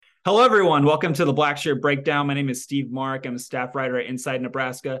Hello, everyone. Welcome to the Blackshirt Breakdown. My name is Steve Marik. I'm a staff writer at Inside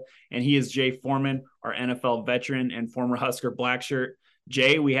Nebraska, and he is Jay Foreman, our NFL veteran and former Husker Blackshirt.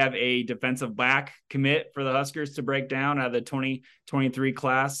 Jay, we have a defensive back commit for the Huskers to break down out of the 2023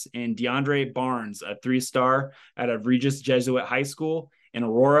 class in DeAndre Barnes, a three-star out of Regis Jesuit High School in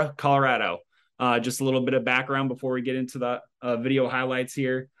Aurora, Colorado. Just a little bit of background before we get into the video highlights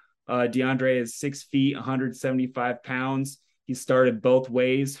here. DeAndre is 6 feet, 175 pounds. He started both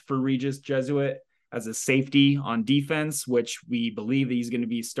ways for Regis Jesuit as a safety on defense, which we believe that he's going to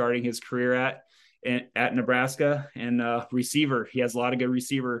be starting his career at Nebraska, and receiver. He has a lot of good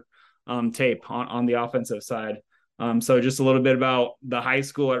receiver tape on the offensive side. So just a little bit about the high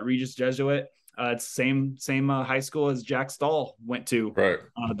school at Regis Jesuit. It's same high school as Jack Stahl went to, Right.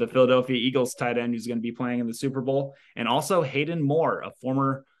 the Philadelphia Eagles tight end who's going to be playing in the Super Bowl, and also Hayden Moore, a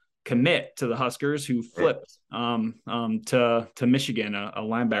former commit to the Huskers who Right. flipped to Michigan, a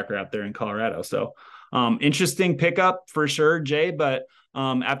linebacker out there in Colorado. So interesting pickup for sure, Jay. But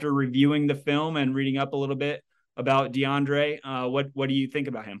after reviewing the film and reading up a little bit about DeAndre, what do you think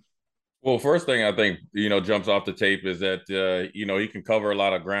about him? Well, first thing I think, jumps off the tape is that, he can cover a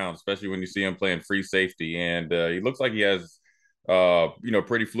lot of ground, especially when you see him playing free safety. And he looks like he has,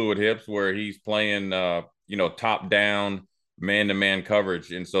 pretty fluid hips where he's playing, top down, man to man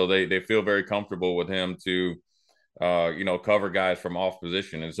coverage. And so they feel very comfortable with him to, cover guys from off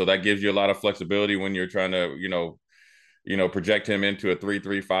position. And so that gives you a lot of flexibility when you're trying to, project him into a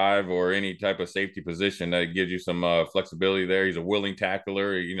 3-3-5 or any type of safety position. That gives you some flexibility there. He's a willing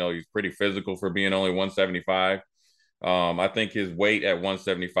tackler. He's pretty physical for being only 175. I think his weight at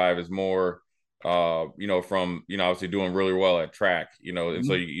 175 is more, from, obviously doing really well at track, and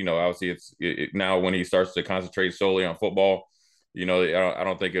so, Mhm. obviously now when he starts to concentrate solely on football, I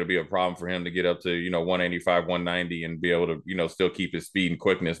don't think it'll be a problem for him to get up to, 185, 190 and be able to, still keep his speed and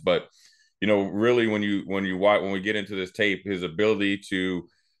quickness. But really when we get into this tape, his ability to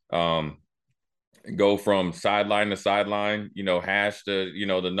um, go from sideline to sideline, hash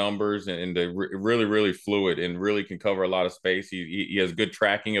the numbers and the really, really fluid and really can cover a lot of space. He has good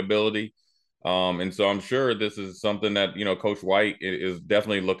tracking ability. And so I'm sure this is something that, Coach White is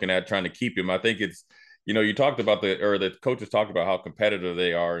definitely looking at trying to keep him. I think it's, you talked about the coaches talked about how competitive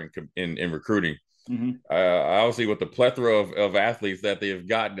they are in recruiting. Mhm. Obviously, with the plethora of athletes that they've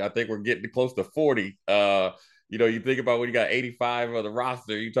gotten, I think we're getting close to 40. You think about when you got 85 of the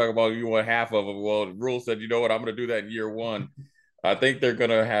roster, you talk about you want half of them. Well, Rhule said, you know what, I'm going to do that in year one. I think they're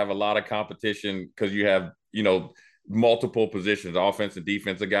going to have a lot of competition because you have, multiple positions, offense and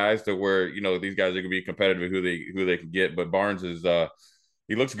defensive guys, to where these guys are going to be competitive who they can get. But Barnes is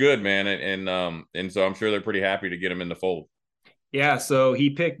he looks good, man, and so I'm sure they're pretty happy to get him in the fold. Yeah, so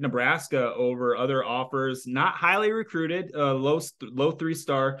he picked Nebraska over other offers, not highly recruited, low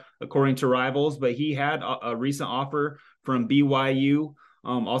three-star according to Rivals, but he had a recent offer from BYU.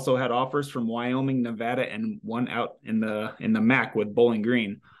 Also had offers from Wyoming, Nevada, and one out in the MAC with Bowling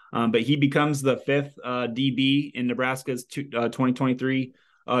Green. But he becomes the fifth DB in Nebraska's 2023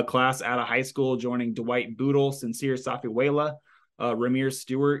 class out of high school, joining Dwight Boodle, Sincere Safiwela, Ramir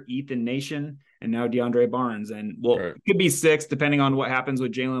Stewart, Ethan Nation, and now DeAndre Barnes. And well, Right. it could be six depending on what happens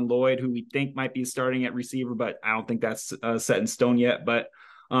with Jalen Lloyd, who we think might be starting at receiver, but I don't think that's set in stone yet. But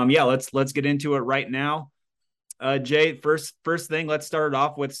yeah, let's get into it right now. Jay, first thing, let's start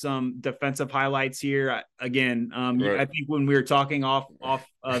off with some defensive highlights here. Again, Right. I think when we were talking off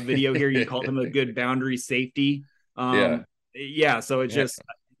video here, you called him a good boundary safety. Yeah. Yeah, so it's Yeah. just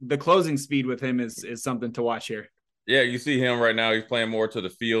the closing speed with him is something to watch here. Yeah, you see him right now. He's playing more to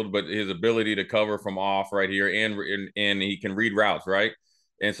the field, but his ability to cover from off right here, and he can read routes, right?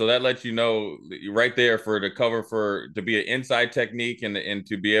 And so that lets you know right there for the cover for to be an inside technique and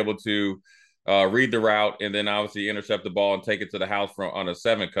to be able to read the route and then obviously intercept the ball and take it to the house from on a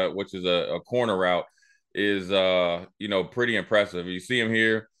seven cut, which is a corner route, is pretty impressive. You see him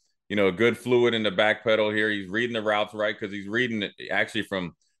here, good fluid in the back pedal here. He's reading the routes right because he's reading it actually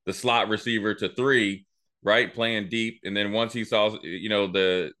from the slot receiver to three, right, playing deep. And then once he saw,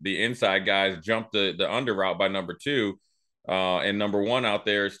 the inside guys jump the under route by number two, and number one out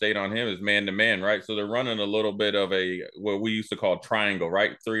there stayed on him as man to man, right? So they're running a little bit of a what we used to call triangle,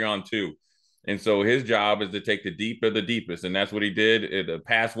 right, 3-on-2. And so his job is to take the deep of the deepest, and that's what he did. The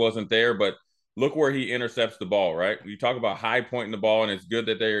pass wasn't there, but look where he intercepts the ball, right? You talk about high pointing the ball, and it's good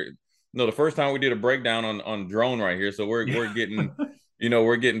that they're the first time we did a breakdown on drone right here, so we're getting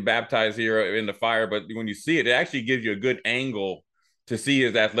we're getting baptized here in the fire. But when you see it, it actually gives you a good angle to see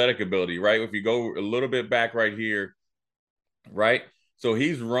his athletic ability, right? If you go a little bit back right here, right? So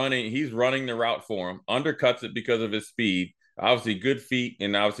he's running the route for him, undercuts it because of his speed. Obviously, good feet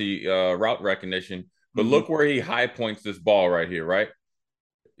and obviously route recognition. But Mm-hmm. look where he high points this ball right here, right?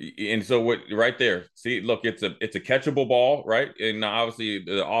 And so what right there, see, look, it's a catchable ball, right? And obviously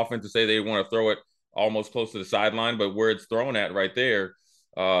the offense to say they want to throw it almost close to the sideline, but where it's thrown at right there,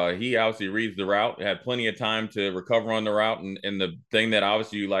 he obviously reads the route, had plenty of time to recover on the route. And the thing that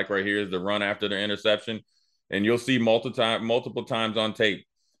obviously you like right here is the run after the interception. And you'll see multiple times on tape.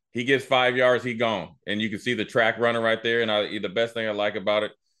 He gets 5 yards, he gone. And you can see the track runner right there. And the best thing I like about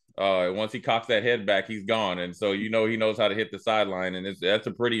it, once he cocks that head back, he's gone. And so he knows how to hit the sideline, and that's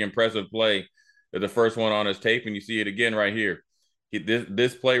a pretty impressive play. The first one on his tape, and you see it again right here.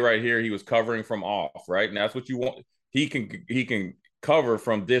 This play right here, he was covering from off, right? And that's what you want. He can cover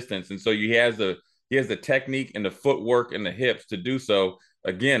from distance, and so he has the technique and the footwork and the hips to do so.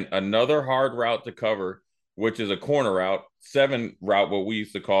 Again, another hard route to cover, which is a corner route, 7 route, what we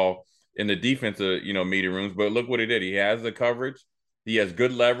used to call in the defensive, meeting rooms. But look what he did. He has the coverage. He has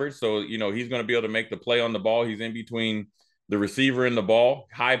good leverage, so he's going to be able to make the play on the ball. He's in between the receiver and the ball,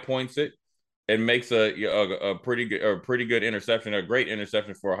 high points it, and makes a pretty good interception, a great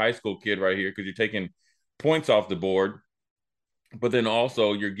interception for a high school kid right here, because you're taking points off the board, but then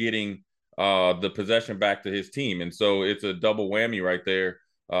also you're getting the possession back to his team, and so it's a double whammy right there.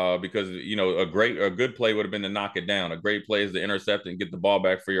 Because a good play would have been to knock it down. A great play is to intercept and get the ball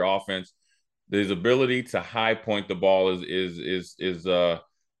back for your offense. His ability to high point the ball is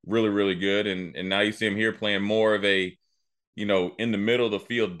really, really good. And now you see him here playing more of a, in the middle of the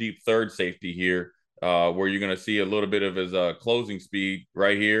field, deep third safety here, where you're going to see a little bit of his closing speed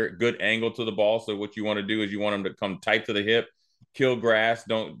right here. Good angle to the ball. So what you want to do is you want him to come tight to the hip, kill grass.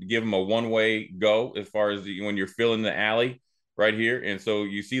 Don't give him a one-way go as far as when you're filling the alley right here. And so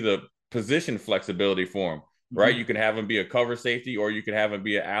you see the position flexibility for him, right? Mm-hmm. You can have him be a cover safety, or you could have him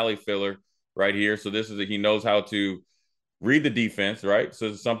be an alley filler right here. So he knows how to read the defense, right? So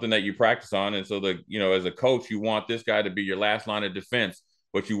it's something that you practice on. And so as a coach, you want this guy to be your last line of defense,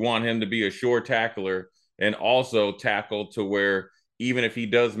 but you want him to be a sure tackler and also tackle to where even if he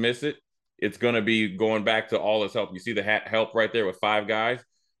does miss it, it's going to be going back to all his help. You see the help right there with 5 guys,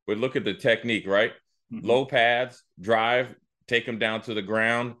 but look at the technique, right? Mm-hmm. Low pads, drive, take him down to the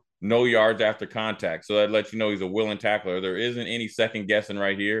ground, no yards after contact. So that lets you know he's a willing tackler. There isn't any second guessing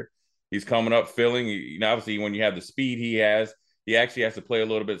right here. He's coming up, filling. Obviously, when you have the speed he actually has to play a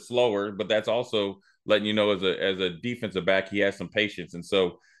little bit slower, but that's also letting you know as a defensive back, he has some patience. And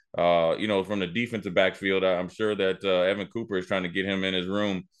so, from the defensive backfield, I'm sure that Evan Cooper is trying to get him in his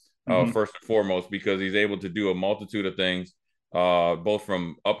room first and foremost, because he's able to do a multitude of things, both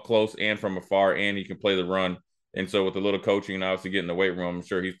from up close and from afar, and he can play the run. And so with a little coaching and obviously getting the weight room, I'm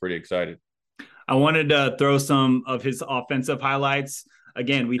sure he's pretty excited. I wanted to throw some of his offensive highlights.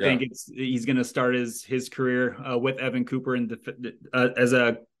 Again, we think he's going to start his career with Evan Cooper as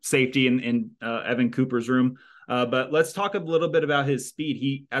a safety in Evan Cooper's room. But let's talk a little bit about his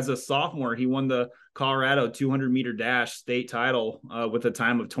speed. As a sophomore, he won the Colorado 200-meter dash state title with a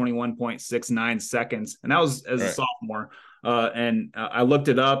time of 21.69 seconds, and that was as a sophomore. And I looked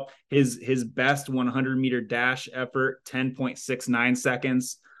it up. His best 100-meter dash effort, 10.69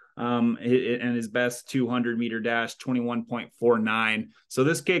 seconds. And his best 200-meter dash, 21.49. So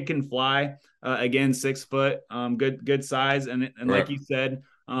this kid can fly. Again, 6 foot, good size, and like you said,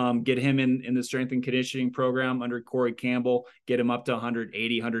 get him in the strength and conditioning program under Corey Campbell. Get him up to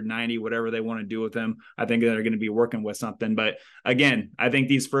 180, 190, whatever they want to do with him. I think they're going to be working with something. But again, I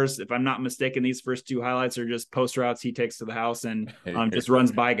think if I'm not mistaken, these first 2 highlights are just post routes he takes to the house and just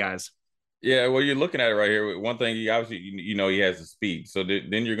runs by guys. Yeah, well, you're looking at it right here. One thing, he obviously, he has the speed. So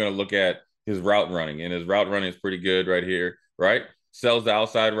then you're going to look at his route running, and his route running is pretty good right here, right? Sells the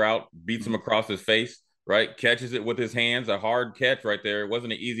outside route, beats him across his face, right? Catches it with his hands, a hard catch right there. It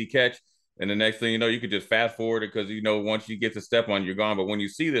wasn't an easy catch. And the next thing you know, you could just fast forward it because, once you get to step on, you're gone. But when you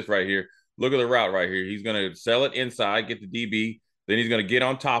see this right here, look at the route right here. He's going to sell it inside, get the DB. Then he's going to get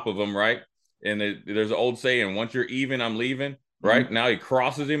on top of him, right? And there's an old saying, once you're even, I'm leaving, right? Mm-hmm. Now he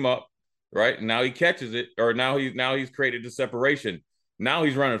crosses him up. Right now he catches it, or now he's created the separation. Now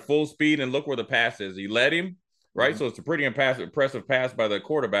he's running full speed, and look where the pass is. He led him, right? Mm-hmm. So it's a pretty impressive pass by the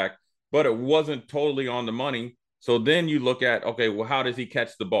quarterback, but it wasn't totally on the money. So then you look at, okay, well, how does he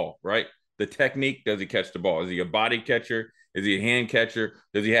catch the ball, right? The technique, does he catch the ball? Is he a body catcher? Is he a hand catcher?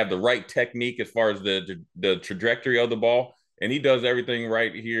 Does he have the right technique as far as the trajectory of the ball? And he does everything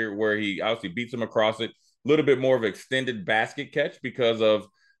right here, where he obviously beats him across it. A little bit more of an extended basket catch because of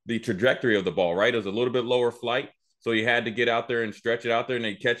the trajectory of the ball, right? It was a little bit lower flight. So you had to get out there and stretch it out there, and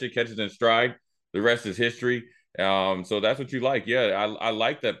then catches in stride. The rest is history. So that's what you like. Yeah, I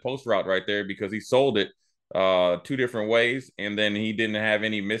like that post route right there because he sold it. two different ways, and then he didn't have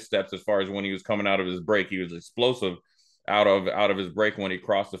any missteps as far as when he was coming out of his break. He was explosive out of his break when he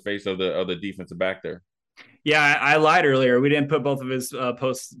crossed the face of the defensive back there. Yeah, I lied earlier. We didn't put both of his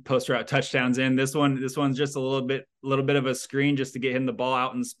post route touchdowns in. This one's just a little bit of a screen just to get him the ball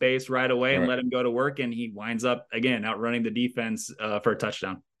out in space right away and Right. let him go to work, and he winds up again outrunning the defense for a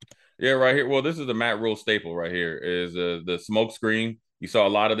touchdown. Yeah, right here. Well, this is the Matt Rhule staple right here. Is the smoke screen. You saw a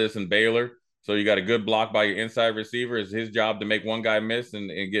lot of this in Baylor. So you got a good block by your inside receiver. It's his job to make one guy miss and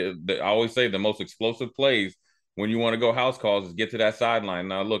get. I always say the most explosive plays when you want to go house calls is get to that sideline.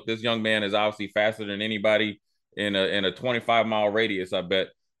 Now, look, this young man is obviously faster than anybody in a 25-mile radius, I bet.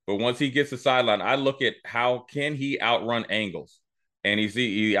 But once he gets the sideline, I look at how can he outrun angles, and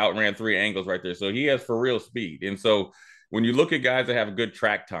he outran 3 angles right there. So he has for real speed, and so when you look at guys that have good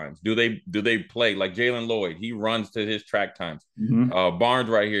track times, do they play like Jalen Lloyd? He runs to his track times. Mm-hmm. Barnes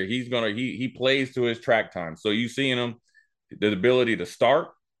right here, he plays to his track time. So you seeing him the ability to start,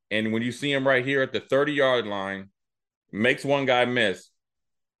 and when you see him right here at the 30-yard line, makes one guy miss.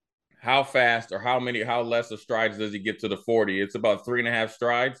 How fast or how less of strides does he get to the 40? It's about 3.5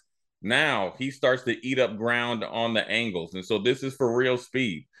 strides. Now he starts to eat up ground on the angles, and so this is for real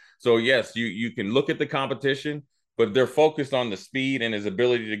speed. So yes, you can look at the competition, but they're focused on the speed and his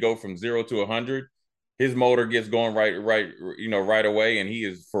ability to go from 0 to 100. His motor gets going right away, and he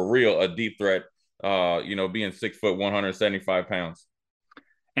is for real a deep threat. Being 6 foot, 175 pounds.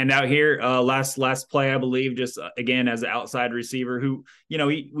 And out here, last play, I believe, just again as an outside receiver who,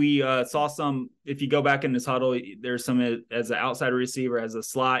 we saw some. If you go back in this huddle, there's some as an outside receiver, as a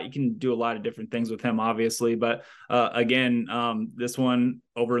slot. You can do a lot of different things with him, obviously. But again, this one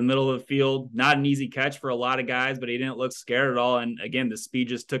over the middle of the field, not an easy catch for a lot of guys, but he didn't look scared at all. And again, the speed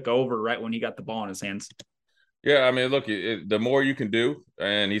just took over right when he got the ball in his hands. Yeah, I mean, look, the more you can do,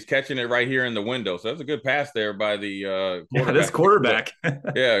 and he's catching it right here in the window. So that's a good pass there by the Yeah, this quarterback.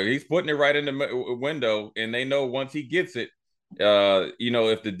 quarterback. Yeah, he's putting it right in the window, and they know once he gets it,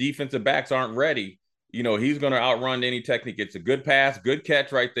 if the defensive backs aren't ready, he's going to outrun any technique. It's a good pass, good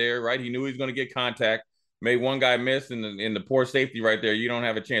catch right there, right? He knew he was going to get contact, made one guy miss, and in the poor safety right there, you don't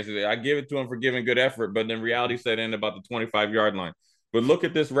have a chance. I give it to him for giving good effort, but then reality set in about the 25-yard line. But look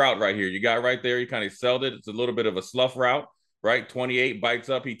at this route right here. You got right there. He kind of sold it. It's a little bit of a slough route, right? 28 bites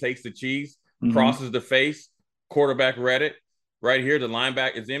up. He takes the cheese, Mm-hmm. crosses the face. Quarterback read it. Right here, the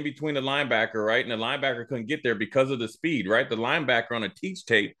linebacker is in between the linebacker, right? And the linebacker couldn't get there because of the speed, right? The linebacker on a teach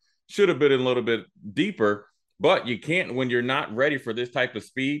tape should have been a little bit deeper, but you can't when you're not ready for this type of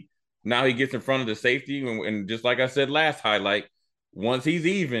speed. Now he gets in front of the safety, and just like I said last highlight, once he's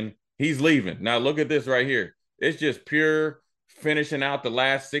even, he's leaving. Now look at this right here. It's just pure finishing out the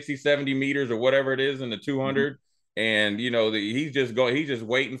last 60, 70 meters or whatever it is in the 200. And, he's just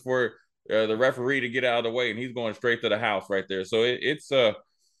waiting for the referee to get out of the way, and he's going straight to the house right there. So it's the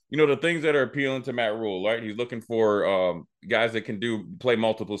things that are appealing to Matt Rhule, right? He's looking for guys that can play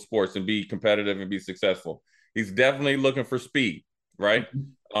multiple sports and be competitive and be successful. He's definitely looking for speed, right?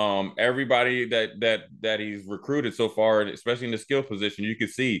 Everybody that he's recruited so far, especially in the skill position, you can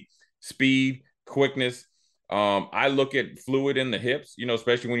see speed, quickness. I look at fluid in the hips,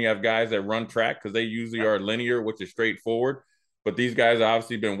 especially when you have guys that run track because they usually are linear, which is straightforward. But these guys have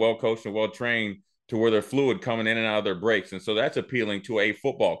obviously been well coached and well trained to where they're fluid coming in and out of their breaks, and so that's appealing to a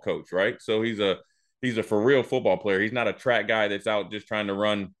football coach, right? So he's a for real football player. He's not a track guy that's out just trying to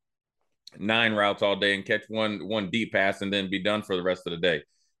run 9 routes all day and catch one deep pass and then be done for the rest of the day.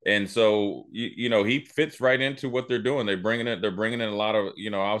 And so he fits right into what they're doing. They're bringing in a lot of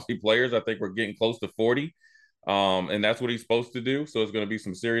obviously players. I think we're getting close to 40. And that's what he's supposed to do. So it's going to be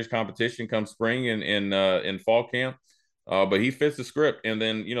some serious competition come spring and in fall camp. But he fits the script. And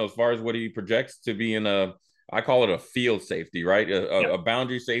then, as far as what he projects to be I call it a field safety, right? A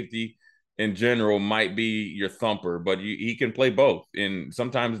boundary safety in general might be your thumper, but he can play both. And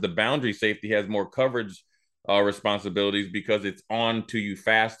sometimes the boundary safety has more coverage responsibilities because it's on to you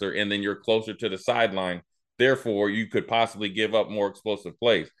faster, and then you're closer to the sideline. Therefore, you could possibly give up more explosive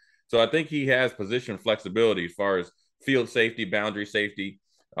plays. So I think he has position flexibility as far as field safety, boundary safety.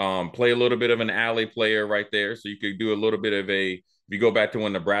 Play a little bit of an alley player right there. So you could do a little bit of if you go back to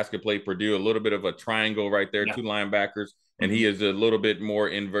when Nebraska played Purdue, a little bit of a triangle right there, Yeah. two linebackers, and he is a little bit more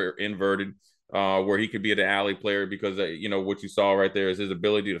inverted, where he could be the alley player because, what you saw right there is his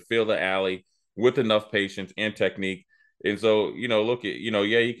ability to fill the alley with enough patience and technique. And so, look at,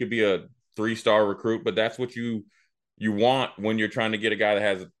 he could be a 3-star recruit, but that's what you want when you're trying to get a guy that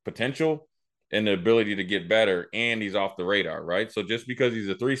has potential and the ability to get better, and he's off the radar, right? So just because he's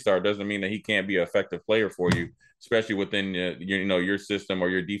a 3-star doesn't mean that he can't be an effective player for you, especially within your system or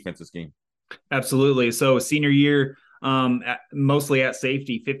your defensive scheme. Absolutely. So senior year, mostly at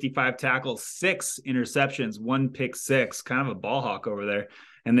safety, 55 tackles, 6 interceptions, 1 pick six, kind of a ball hawk over there.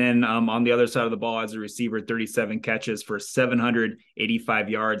 And then on the other side of the ball as a receiver, 37 catches for 785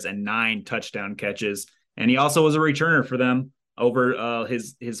 yards and 9 touchdown catches. And he also was a returner for them over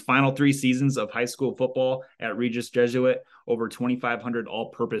his final 3 seasons of high school football at Regis Jesuit, over 2,500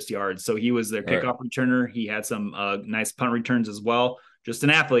 all-purpose yards. So he was their kickoff returner. He had some nice punt returns as well. Just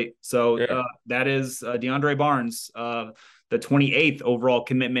an athlete. So that is DeAndre Barnes, the 28th overall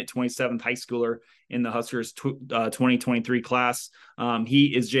commitment, 27th high schooler in the Huskers 2023 class.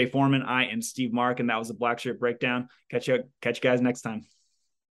 He is Jay Foreman. I am Steve Marik, and that was a Blackshirt breakdown. Catch you guys next time.